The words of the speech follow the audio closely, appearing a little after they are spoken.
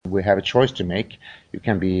We have a choice to make. You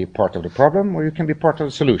can be part of the problem or you can be part of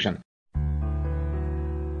the solution.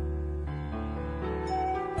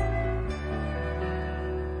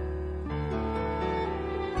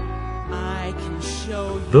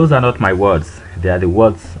 Those are not my words, they are the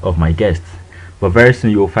words of my guest. But very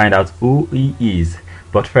soon you will find out who he is.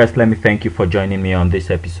 But first, let me thank you for joining me on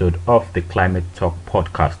this episode of the Climate Talk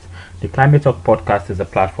Podcast. The Climate Talk Podcast is a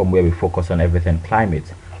platform where we focus on everything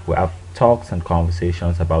climate. We have talks and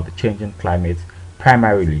conversations about the changing climate,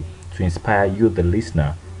 primarily to inspire you, the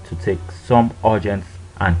listener, to take some urgent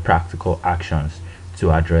and practical actions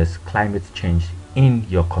to address climate change in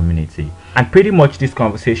your community. And pretty much this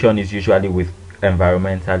conversation is usually with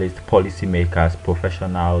environmentalists, policymakers,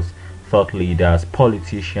 professionals, thought leaders,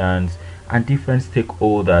 politicians, and different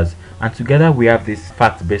stakeholders. And together we have these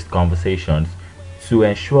fact-based conversations to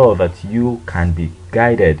ensure that you can be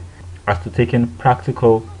guided as to taking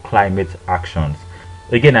practical climate actions.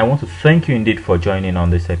 Again, I want to thank you indeed for joining on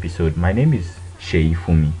this episode. My name is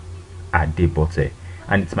Seifumi Adebote,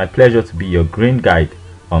 and it's my pleasure to be your green guide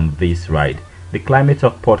on this ride. The Climate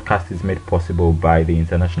Talk Podcast is made possible by the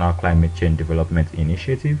International Climate Change Development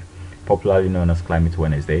Initiative, popularly known as Climate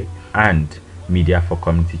Wednesday, and Media for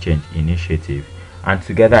Community Change Initiative. And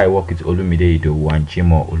together I work with Olumide Idowu and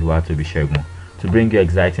Jimo Oluwatobishegun to bring you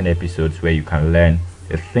exciting episodes where you can learn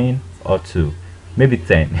a thing or two, maybe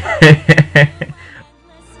 10.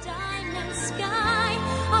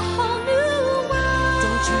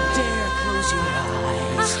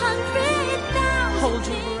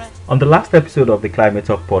 On the last episode of the Climate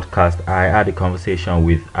Talk Podcast, I had a conversation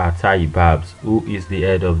with Atai Babs, who is the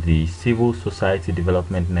head of the Civil Society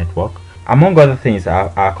Development Network. Among other things,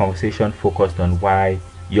 our conversation focused on why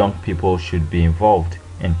young people should be involved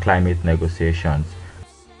in climate negotiations.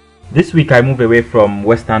 This week, I move away from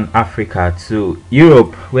Western Africa to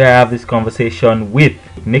Europe, where I have this conversation with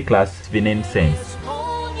Niklas Svenningsen.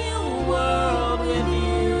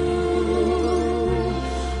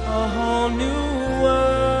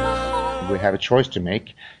 We have a choice to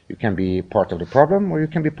make. You can be part of the problem or you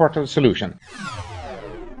can be part of the solution.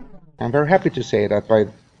 I'm very happy to say that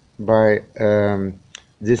by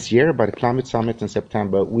this year, by the Climate Summit in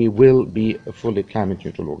September, we will be a fully climate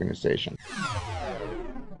neutral organization.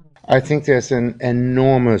 I think there's an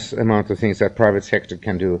enormous amount of things that private sector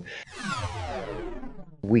can do.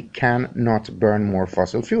 We cannot burn more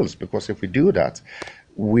fossil fuels, because if we do that,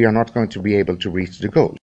 we are not going to be able to reach the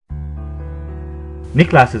goal.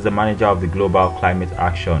 Niklas is the manager of the Global Climate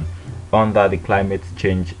Action under the Climate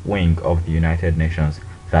Change Wing of the United Nations,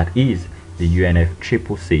 that is the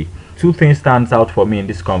UNFCCC. Two things stands out for me in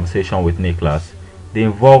this conversation with Niklas: the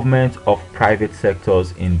involvement of private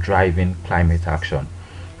sectors in driving climate action,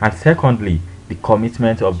 and secondly, the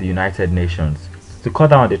commitment of the United Nations to cut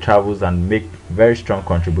down on the travels and make very strong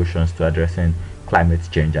contributions to addressing climate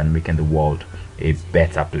change and making the world a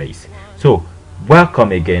better place. So,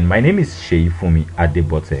 welcome again. My name is Seifumi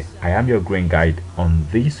Adebote. I am your green guide on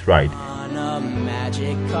this ride. On a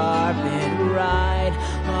magic carpet ride,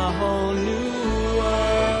 a whole new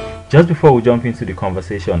world. Just before we jump into the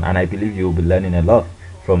conversation, and I believe you will be learning a lot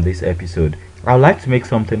from this episode, I would like to make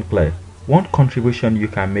something clear. One contribution you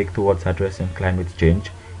can make towards addressing climate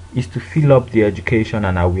change is to fill up the education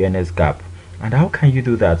and awareness gap. And how can you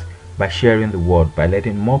do that? By sharing the word, by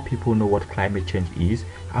letting more people know what climate change is,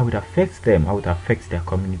 how it affects them, how it affects their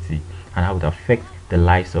community, and how it affects the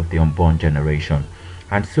lives of the unborn generation.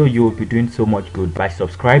 And so you will be doing so much good by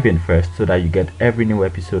subscribing first, so that you get every new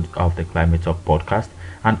episode of the Climate Talk Podcast,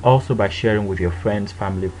 and also by sharing with your friends,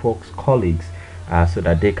 family, folks, colleagues, so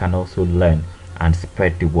that they can also learn and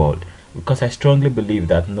spread the word. Because I strongly believe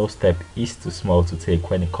that no step is too small to take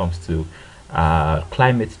when it comes to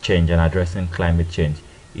climate change and addressing climate change.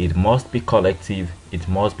 It must be collective, it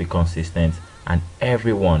must be consistent, and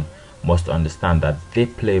everyone must understand that they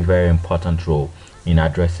play a very important role in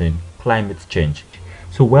addressing climate change.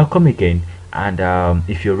 So welcome again, and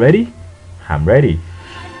if you're ready, I'm ready.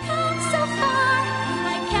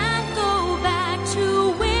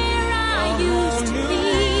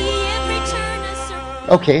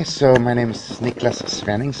 Okay, so my name is Niklas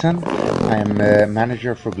Svenningsen. I'm a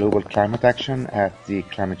manager for Global Climate Action at the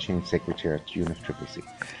Climate Change Secretariat, UNFCCC.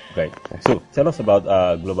 Great. So tell us about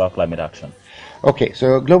Global Climate Action. Okay,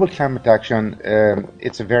 so Global Climate Action,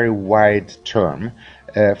 it's a very wide term.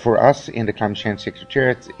 For us in the Climate Change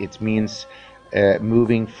Secretariat, it means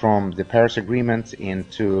moving from the Paris Agreement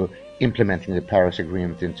into implementing the Paris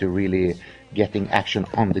Agreement, into really getting action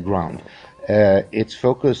on the ground. It's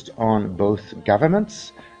focused on both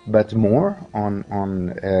governments but more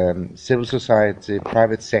on civil society,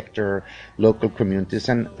 private sector, local communities,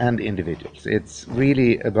 and individuals. It's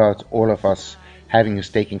really about all of us having a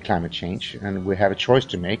stake in climate change, and we have a choice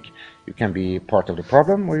to make. You can be part of the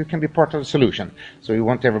problem or you can be part of the solution. So we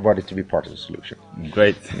want everybody to be part of the solution.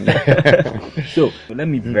 Great. So let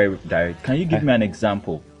me be very direct. Can you give me an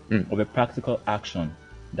example of a practical action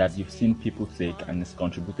that you've seen people take and it's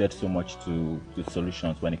contributed so much to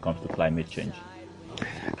solutions when it comes to climate change?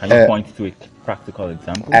 Can you point to a practical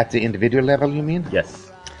example? At the individual level, you mean?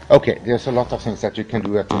 Yes. Okay, there's a lot of things that you can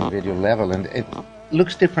do at the individual level, and it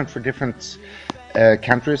looks different for different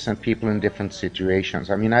countries and people in different situations.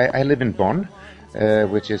 I mean, I live in Bonn,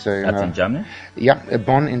 which is a... That's in Germany? Yeah,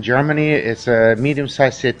 Bonn in Germany. It's a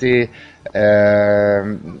medium-sized city,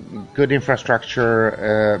 good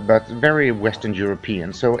infrastructure, but very Western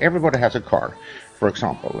European. So everybody has a car, for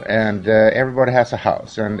example, and everybody has a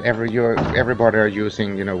house, and everybody are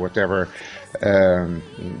using, whatever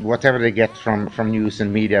they get from news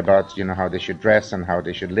and media about, how they should dress and how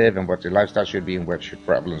they should live and what their lifestyle should be and where they should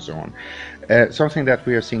travel and so on. Something that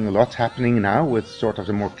we are seeing a lot happening now with sort of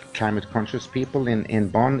the more climate conscious people in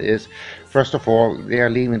Bonn is, first of all, they are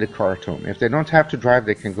leaving the car at home. If they don't have to drive,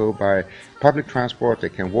 they can go by public transport, they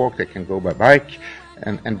can walk, they can go by bike.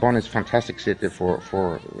 And Bonn is a fantastic city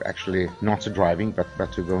for actually not driving,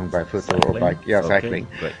 but to going by foot or bike. Yeah, cycling.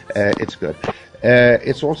 It's good.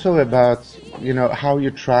 It's also about, how you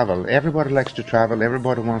travel. Everybody likes to travel.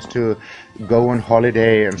 Everybody wants to go on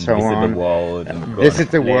holiday and so on. Visit the world.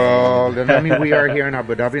 Visit the world. And I mean, we are here in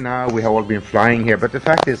Abu Dhabi now. We have all been flying here. But the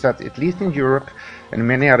fact is that, at least in Europe and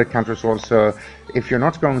many other countries also, if you're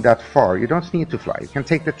not going that far, you don't need to fly. You can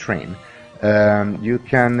take the train. You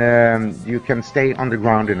can stay on the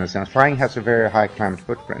ground in a sense. Flying has a very high climate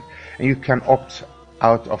footprint, and you can opt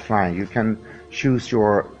out of flying. You can choose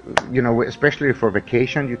your, especially for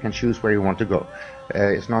vacation, you can choose where you want to go.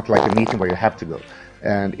 It's not like a meeting where you have to go.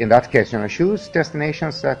 And in that case, choose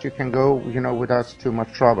destinations that you can go, without too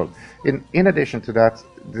much trouble. In addition to that,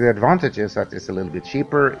 the advantage is that it's a little bit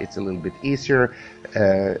cheaper, it's a little bit easier,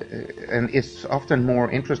 and it's often more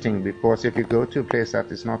interesting, because if you go to a place that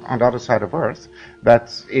is not on the other side of Earth,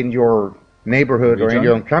 but in your neighborhood or in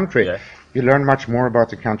your own country, you learn much more about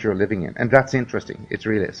the country you're living in, and that's interesting. It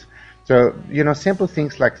really is. So, simple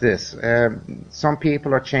things like this. Some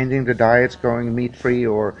people are changing the diets, going meat-free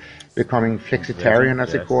or becoming flexitarian,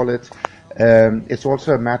 as they call it. It's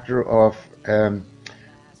also a matter of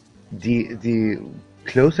the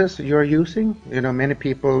clothes you're using. Many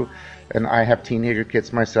people, and I have teenager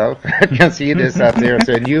kids myself, I can see this, that there's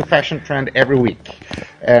a new fashion trend every week.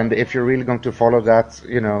 And if you're really going to follow that,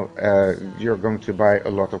 you're going to buy a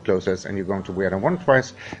lot of clothes and you're going to wear them once,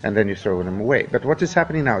 twice, and then you throw them away. But what is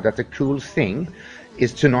happening now, that the cool thing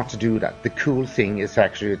is to not do that. The cool thing is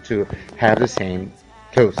actually to have the same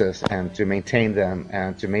clothes and to maintain them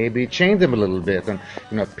and to maybe change them a little bit and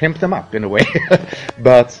pimp them up in a way.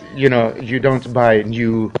 But you don't buy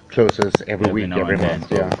new clothes every week, every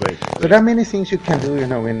month. Yeah. Great. So there are many things you can do,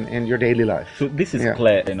 in your daily life. So this is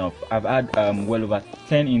clear enough. I've had well over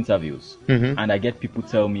 10 interviews, and I get people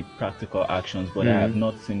tell me practical actions, but I have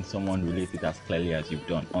not seen someone relate it as clearly as you've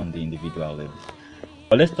done on the individual level.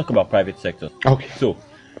 But let's talk about private sector. Okay. So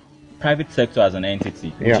private sector as an entity,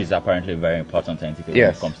 which is apparently a very important entity when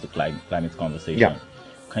it comes to climate conversation. Yeah.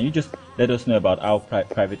 Can you just let us know about how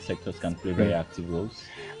private sectors can play very active roles?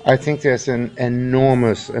 I think there's an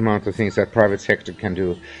enormous amount of things that private sector can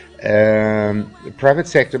do. Private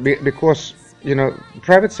sector, because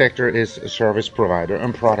private sector is a service provider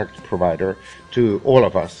and product provider to all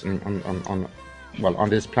of us on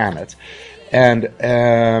this planet, and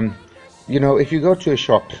if you go to a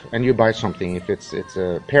shop and you buy something, if it's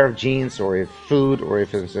a pair of jeans or if food or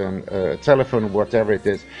if it's a telephone, whatever it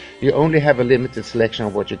is, you only have a limited selection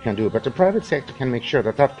of what you can do. But the private sector can make sure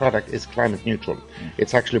that product is climate neutral.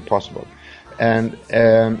 It's actually possible. And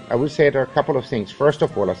I would say there are a couple of things. First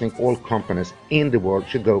of all, I think all companies in the world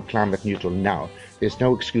should go climate neutral now. There's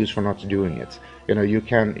no excuse for not doing it. You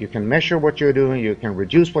can measure what you're doing, you can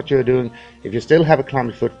reduce what you're doing. If you still have a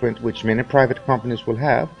climate footprint, which many private companies will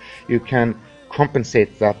have, you can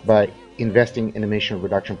compensate that by investing in emission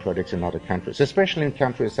reduction projects in other countries, especially in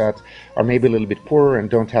countries that are maybe a little bit poorer and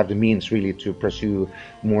don't have the means really to pursue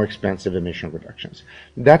more expensive emission reductions.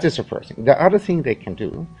 That is the first thing. The other thing they can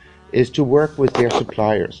do is to work with their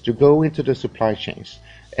suppliers, to go into the supply chains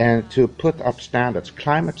and to put up standards,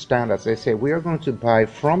 climate standards. They say, we are going to buy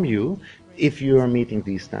from you if you are meeting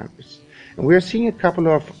these standards. And we're seeing a couple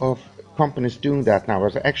of companies doing that now.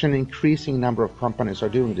 There's actually an increasing number of companies are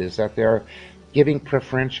doing this, that they're giving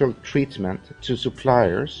preferential treatment to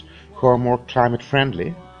suppliers who are more climate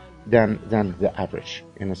friendly than the average,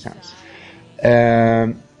 in a sense.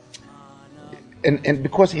 And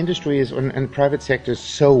because industry is and private sector is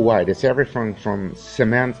so wide, it's everything from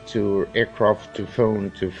cement to aircraft to phone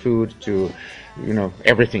to food to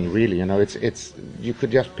everything really. It's you could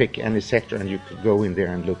just pick any sector and you could go in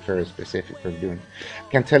there and look very specific what we're doing. I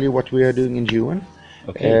can tell you what we are doing in UN.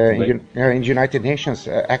 Okay. In United Nations,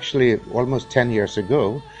 actually almost 10 years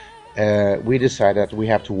ago, we decided that we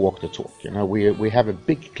have to walk the talk. We have a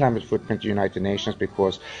big climate footprint in United Nations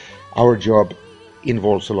because our job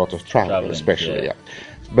involves a lot of travel, especially. Yeah.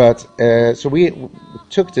 But so we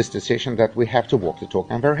took this decision that we have to walk the talk.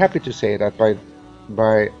 I'm very happy to say that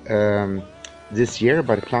by this year,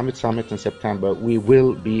 by the Climate Summit in September, we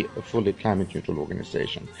will be a fully climate neutral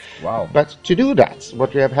organization. Wow. But to do that,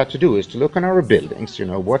 what we have had to do is to look on our buildings,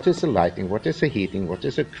 what is the lighting, what is the heating, what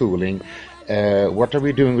is the cooling, what are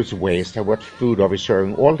we doing with waste, what food are we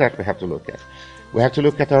serving, all that we have to look at. We have to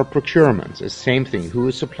look at our procurement, the same thing, who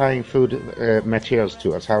is supplying food materials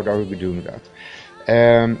to us, how are we doing that.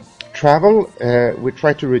 Travel, we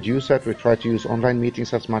try to reduce that. We try to use online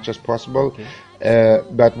meetings as much as possible. Okay.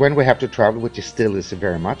 But when we have to travel, which still is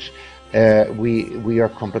very much, we are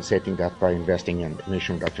compensating that by investing in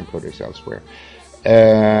emission reduction projects elsewhere.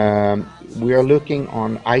 We are looking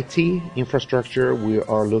on IT infrastructure. We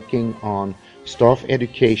are looking on staff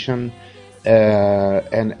education.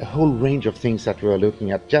 And a whole range of things that we are looking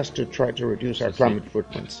at just to try to reduce our climate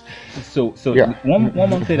footprints. So yeah. one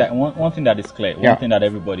thing that is clear, one thing that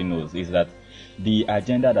everybody knows is that the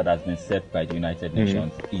agenda that has been set by the United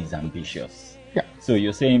Nations is ambitious. Yeah. So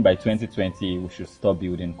you're saying by 2020 we should stop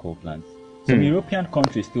building coal plants. Some European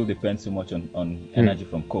countries still depend so much on energy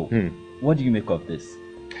from coal. What do you make of this?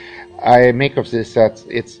 I make of this that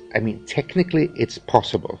technically it's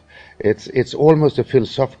possible. It's almost a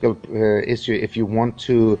philosophical issue if you want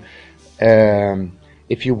to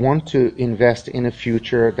invest in a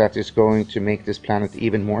future that is going to make this planet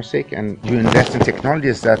even more sick, and you invest in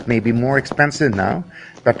technologies that may be more expensive now,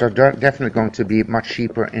 but are definitely going to be much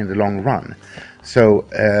cheaper in the long run. So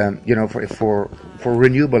for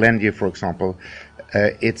renewable energy, for example,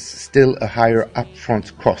 it's still a higher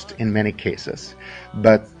upfront cost in many cases,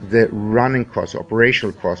 but the running cost,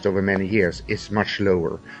 operational cost over many years is much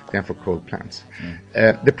lower than for coal plants.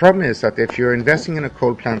 The problem is that if you're investing in a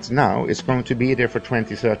coal plant now, it's going to be there for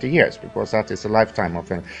 20, 30 years because that is a lifetime of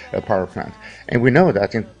a power plant. And we know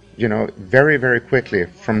that very, very quickly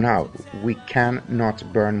from now, we cannot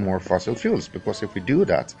burn more fossil fuels because if we do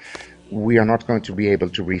that, we are not going to be able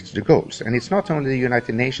to reach the goals. And it's not only the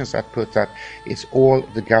United Nations that put that, it's all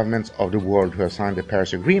the governments of the world who have signed the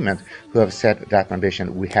Paris Agreement who have set that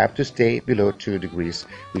ambition. We have to stay below 2 degrees.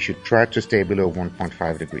 We should try to stay below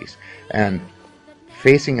 1.5 degrees. And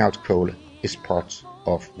phasing out coal is part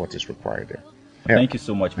of what is required there. Yeah. Thank you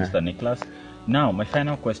so much, Mr. Niklas. Now, my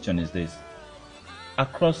final question is this.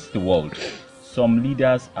 Across the world, some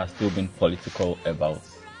leaders are still being political about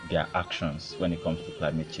their actions when it comes to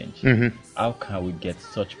climate change. How can we get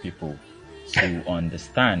such people to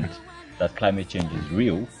understand that climate change is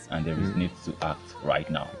real and there is need to act right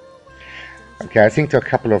now? Okay, I think there are a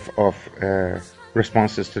couple of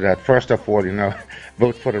responses to that. First of all,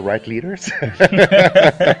 vote for the right leaders.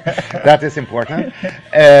 That is important.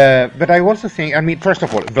 But I also think, first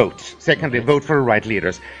of all, vote. Secondly, vote for the right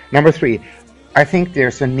leaders. Number 3, I think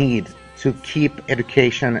there's a need to keep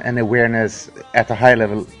education and awareness at a high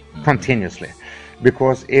level continuously.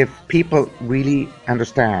 Because if people really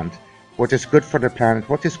understand what is good for the planet,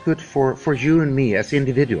 what is good for you and me as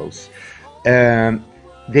individuals,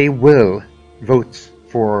 they will vote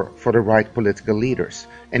for the right political leaders.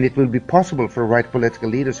 And it will be possible for the right political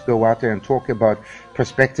leaders to go out there and talk about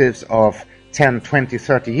perspectives of 10, 20,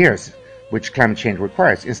 30 years, which climate change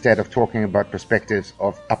requires, instead of talking about perspectives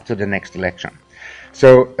of up to the next election.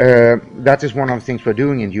 So that is one of the things we're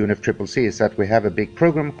doing in UNFCCC, is that we have a big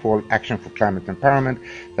program called Action for Climate Empowerment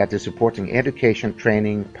that is supporting education,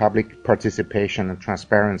 training, public participation and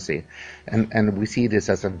transparency. And we see this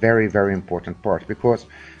as a very, very important part because,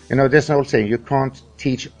 there's an old saying, you can't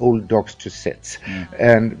teach old dogs to sit.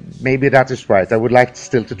 And maybe that is right. I would like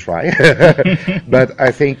still to try. But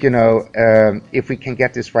I think, if we can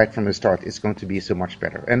get this right from the start, it's going to be so much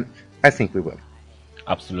better. And I think we will.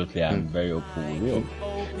 Absolutely, I'm very hopeful we will.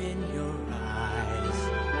 Open your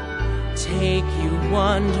eyes, take you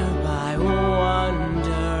wonder by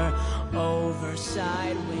wonder, over,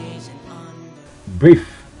 sideways, and under.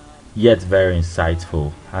 Brief, yet very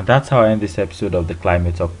insightful. And that's how I end this episode of the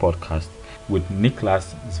Climate Talk podcast with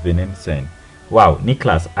Niklas Svenningsen. Wow,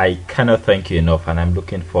 Niklas, I cannot thank you enough, and I'm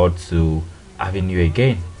looking forward to having you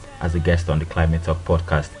again as a guest on the Climate Talk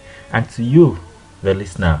podcast. And to you, the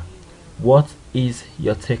listener, what is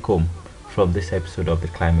your take home from this episode of the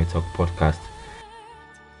Climate Talk podcast?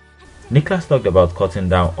 Nicholas talked about cutting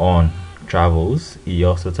down on travels. He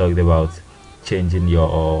also talked about changing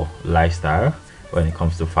your lifestyle when it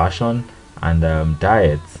comes to fashion and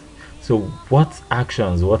diet. So what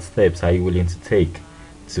actions, what steps are you willing to take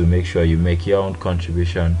to make sure you make your own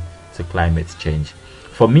contribution to climate change?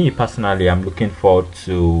 For me personally, I'm looking forward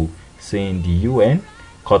to seeing the UN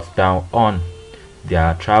cut down on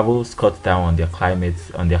their travels, cut down on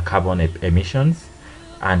their carbon emissions,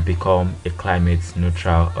 and become a climate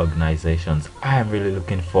neutral organization. I am really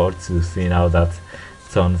looking forward to seeing how that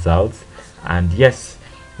turns out. And yes,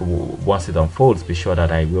 once it unfolds, be sure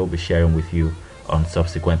that I will be sharing with you on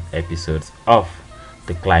subsequent episodes of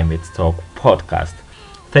the Climate Talk podcast.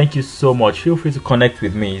 Thank you so much. Feel free to connect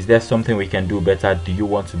with me. Is there something we can do better? Do you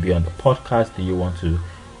want to be on the podcast? Do you want to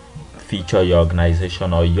feature your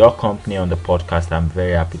organization or your company on the podcast? I'm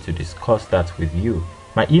very happy to discuss that with you.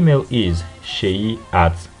 My email is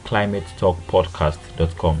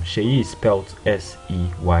sheyi@climatetalkpodcast.com. Sheyi is spelled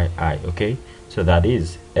S-E-Y-I, okay? So that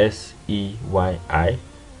is S-E-Y-I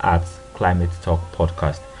at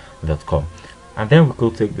climatetalkpodcast.com. And then we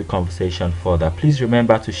could take the conversation further. Please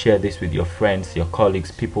remember to share this with your friends, your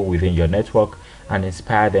colleagues, people within your network, and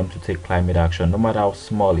inspire them to take climate action. No matter how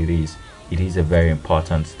small it is a very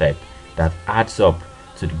important step that adds up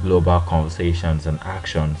to the global conversations and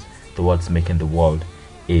actions towards making the world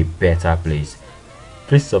a better place.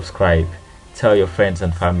 Please subscribe, tell your friends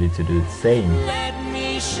and family to do the same. Let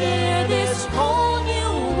me share this whole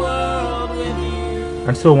new world with you.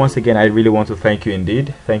 And so once again, I really want to thank you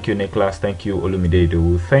indeed. Thank you, Nicholas. Thank you, Olumide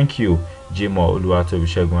Idowu. Thank you, Jimo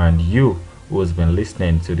Oluwatobishegun, and you who has been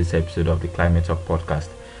listening to this episode of the Climate Talk podcast.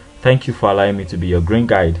 Thank you for allowing me to be your green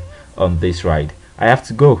guide on this ride. I have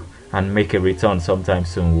to go and make a return sometime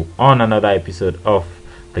soon on another episode of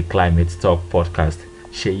the Climate Talk podcast.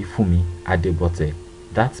 Sheyi Fumi Adebote.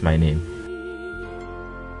 That's my name.